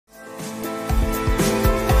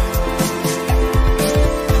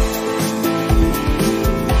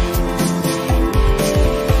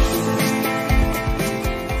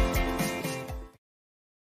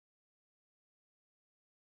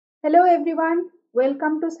Hello everyone,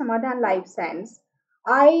 welcome to Samadhan Life Science.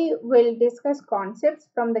 I will discuss concepts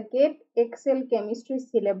from the GATE Excel chemistry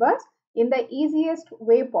syllabus in the easiest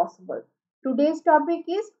way possible. Today's topic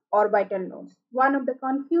is orbital nodes, one of the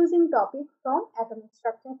confusing topics from atomic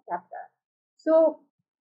structure chapter. So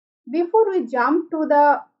before we jump to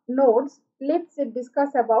the nodes, let's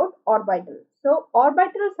discuss about orbitals. So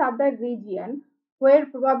orbitals are the region where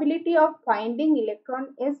probability of finding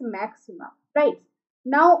electron is maximum, right?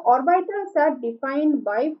 Now orbitals are defined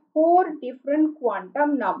by four different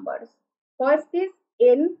quantum numbers. First is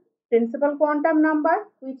n, principal quantum number,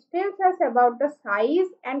 which tells us about the size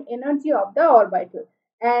and energy of the orbital.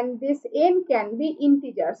 And this n can be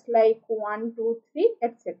integers like 1, 2, 3,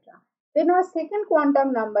 etc. Then our second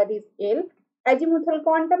quantum number is L, azimuthal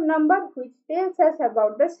quantum number, which tells us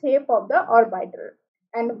about the shape of the orbital.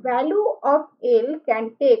 And value of L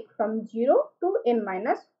can take from 0 to n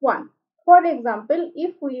minus 1. For example,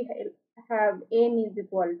 if we have n is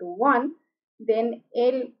equal to 1, then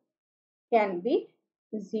L can be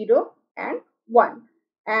 0 and 1.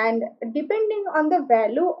 And depending on the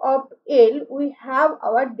value of L, we have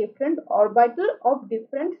our different orbital of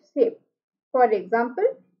different shape. For example,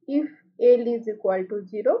 if L is equal to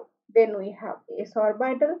 0, then we have s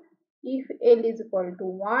orbital. If L is equal to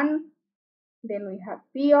 1, then we have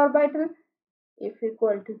p orbital. If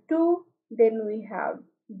equal to 2, then we have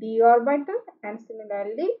d orbital. And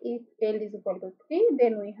similarly, if L is equal to 3,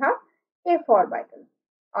 then we have f orbital.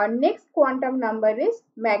 Our next quantum number is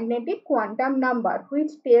magnetic quantum number,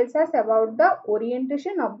 which tells us about the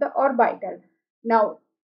orientation of the orbital. Now,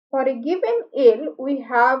 for a given L, we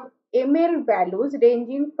have ml values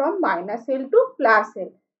ranging from minus L to plus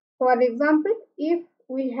L. For example, if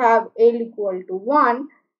we have L equal to 1,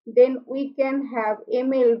 then we can have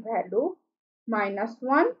ml value minus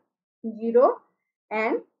 1, 0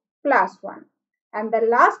 and plus 1. And the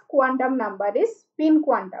last quantum number is spin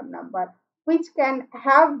quantum number, which can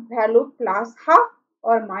have value plus half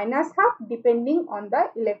or minus half depending on the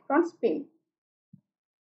electron spin.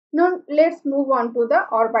 Now let's move on to the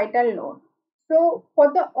orbital node. So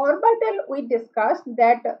for the orbital, we discussed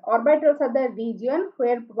that orbitals are the region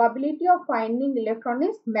where probability of finding electron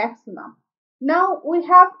is maximum. Now we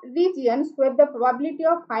have regions where the probability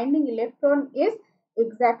of finding electron is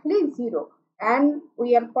exactly 0, and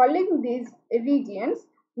we are calling these regions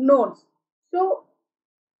nodes. So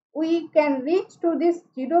we can reach to this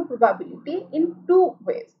 0 probability in two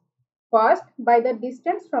ways. First, by the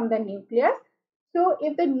distance from the nucleus. So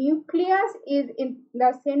if the nucleus is in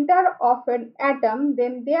the center of an atom,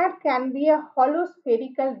 then there can be a hollow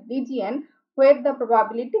spherical region where the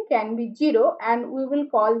probability can be 0, and we will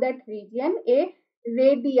call that region a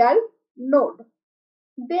radial node.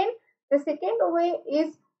 Then the second way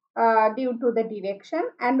is due to the direction,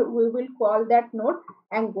 and we will call that node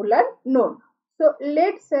angular node. So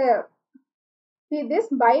let's see this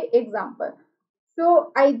by example.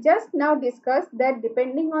 So I just now discussed that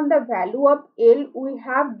depending on the value of L, we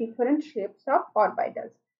have different shapes of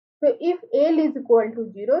orbitals. So if L is equal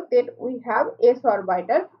to 0, then we have s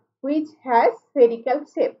orbital, which has spherical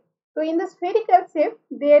shape. So in the spherical shape,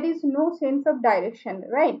 there is no sense of direction,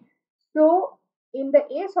 right? So in the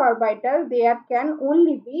s orbital, there can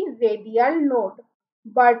only be radial node.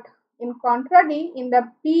 But in contrary, in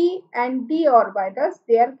the p and d orbitals,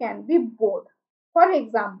 there can be both. For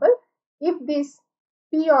example, if these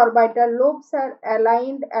p orbital lobes are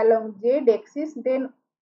aligned along z axis, then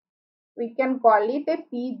we can call it a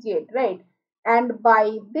pz, right? And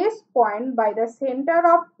by this point, by the center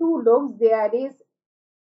of two lobes, there is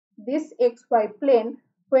this xy plane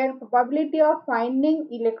where probability of finding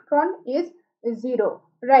electron is 0,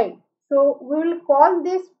 right? So we will call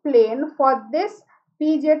this plane for this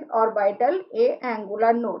pz orbital a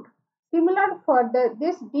angular node. Similar for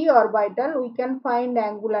this d orbital, we can find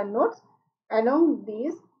angular nodes along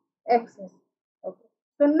these axes. Okay.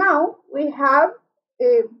 So now we have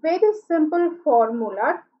a very simple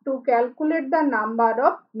formula to calculate the number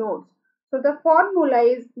of nodes. So the formula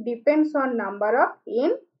is depends on number of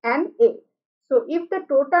n and a. So if the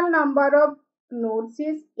total number of nodes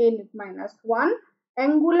is n minus 1,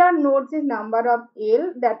 angular nodes is number of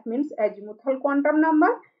L, that means azimuthal quantum number,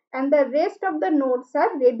 and the rest of the nodes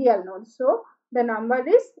are radial nodes. So the number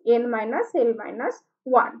is n minus L minus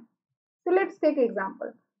 1. So let's take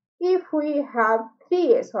example. If we have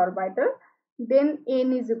 3s orbital, then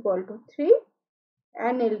n is equal to 3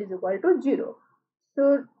 and L is equal to 0.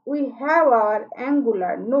 So we have our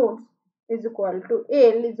angular nodes is equal to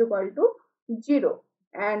L is equal to 0,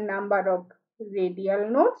 and number of radial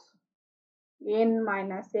nodes n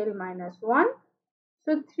minus L minus 1.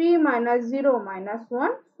 So 3 minus 0 minus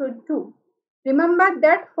 1, so 2. Remember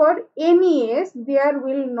that for any S, there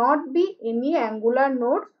will not be any angular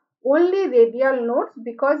nodes, only radial nodes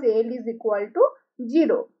because L is equal to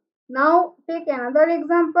 0. Now take another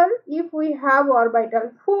example. If we have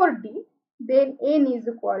orbital 4d, then n is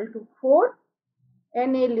equal to 4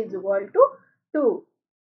 and L is equal to 2.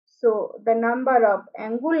 So the number of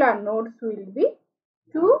angular nodes will be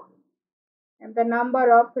 2 and the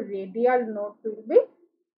number of radial nodes will be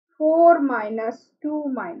 4 minus 2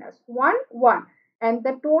 minus 1, 1. And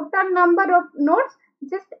the total number of nodes,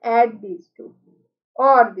 just add these two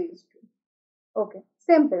or these two. Okay,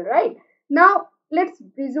 simple, right? Now let's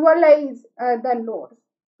visualize the nodes.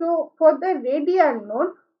 So for the radial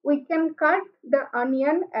node, we can cut the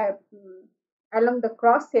onion along the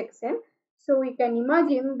cross section. So we can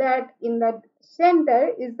imagine that in the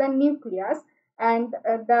center is the nucleus and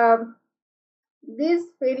these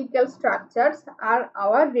spherical structures are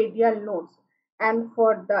our radial nodes, and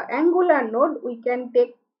for the angular node we can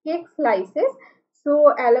take cake slices.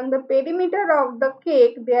 So along the perimeter of the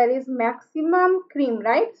cake there is maximum cream,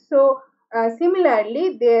 right? So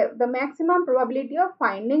similarly the maximum probability of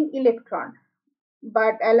finding electron,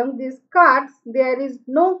 but along these cuts there is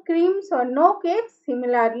no creams or no cakes,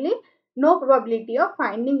 similarly no probability of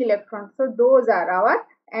finding electrons. So those are our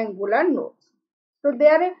angular nodes. So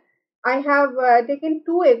there I have taken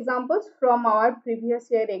two examples from our previous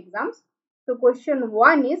year exams. So question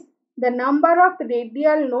 1 is the number of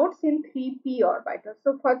radial nodes in 3p orbital.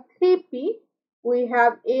 So for 3p we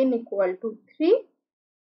have n equal to 3,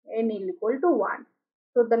 n is equal to 1.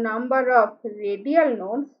 So the number of radial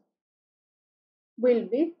nodes will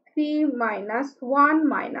be 3 minus 1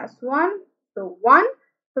 minus 1. So 1.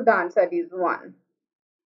 So the answer is 1.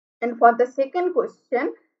 And for the second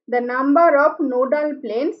question, the number of nodal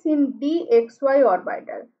planes in dxy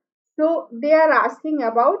orbital. So they are asking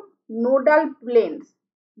about nodal planes.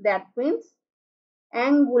 That means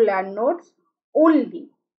angular nodes only.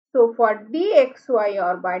 So for dxy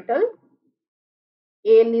orbital,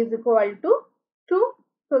 L is equal to 2.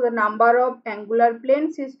 So the number of angular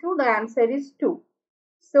planes is 2. The answer is 2.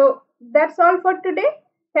 So that's all for today.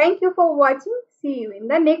 Thank you for watching. See you in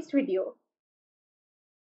the next video.